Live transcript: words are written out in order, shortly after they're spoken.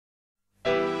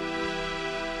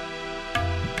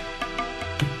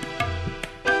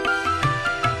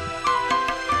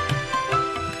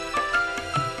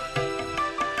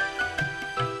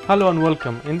Hello and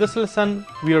welcome. In this lesson,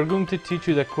 we are going to teach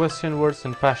you the question words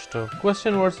in Pashto.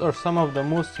 Question words are some of the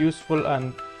most useful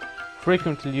and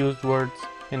frequently used words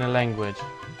in a language.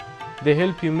 They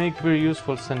help you make very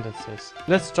useful sentences.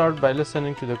 Let's start by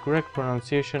listening to the correct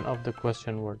pronunciation of the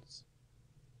question words.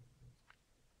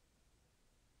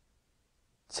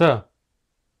 Ts,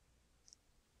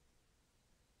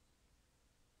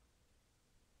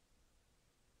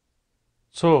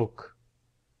 Soak,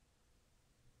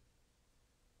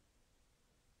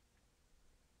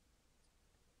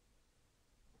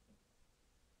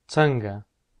 څنګه,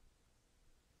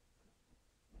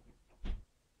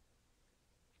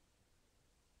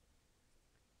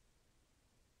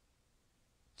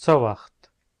 څه وخت,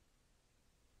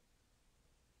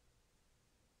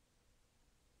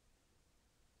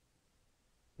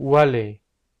 ولې,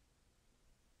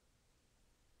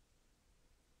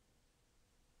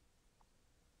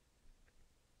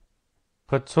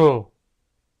 په څو,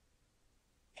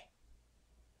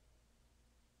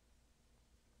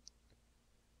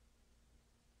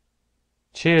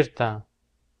 چیرته.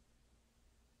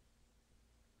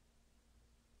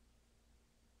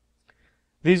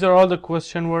 These are all the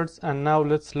question words, and now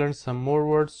let's learn some more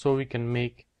words so we can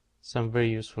make some very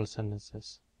useful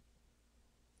sentences.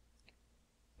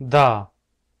 Da,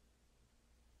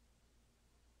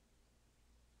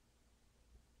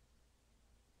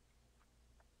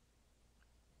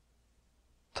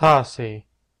 تاسې,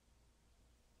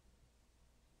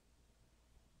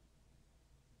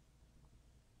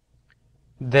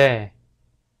 دی,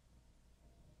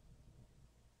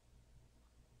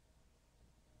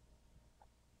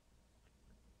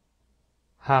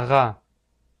 هغه,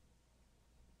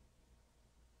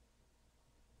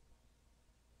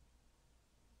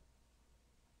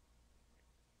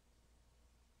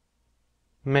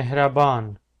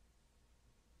 مهربان,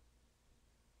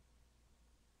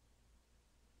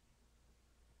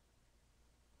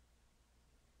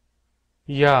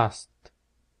 یاست.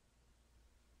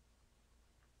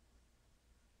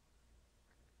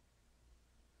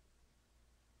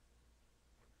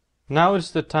 Now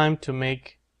it's the time to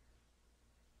make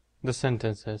the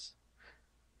sentences.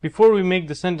 Before we make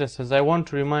the sentences, I want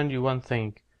to remind you one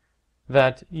thing,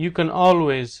 that you can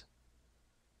always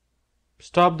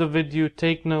stop the video,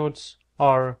 take notes,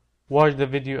 or watch the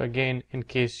video again in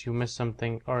case you miss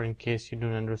something or in case you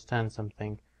don't understand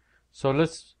something. So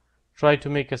let's try to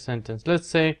make a sentence. Let's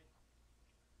say,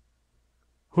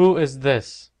 who is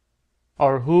this?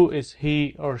 Or who is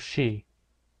he or she?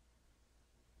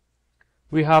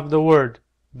 We have the word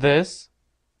this,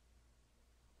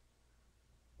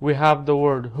 we have the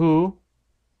word who,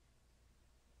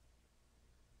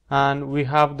 and we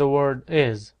have the word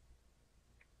is.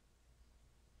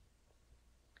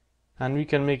 And we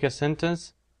can make a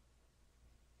sentence.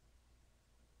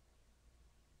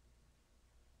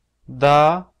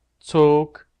 Da,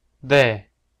 څوک, دی.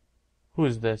 Who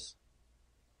is this?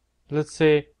 Let's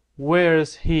say, where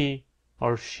is he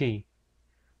or she?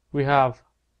 We have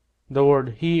the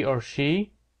word he or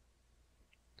she.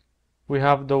 We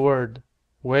have the word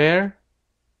where.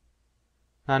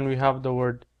 And we have the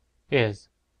word is.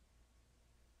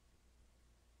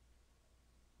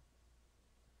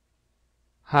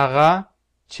 هغه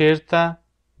چیرته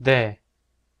دی.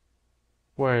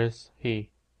 Where is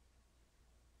he?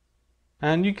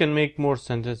 And you can make more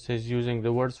sentences using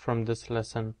the words from this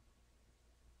lesson.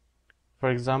 For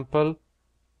example,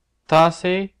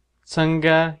 تاسې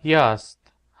څنګه یاست?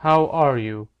 How are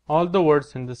you? All the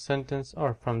words in this sentence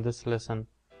are from this lesson.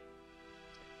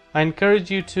 I encourage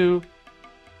you to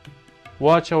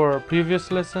watch our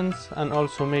previous lessons and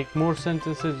also make more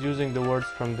sentences using the words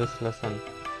from this lesson.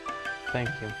 Thank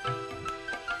you.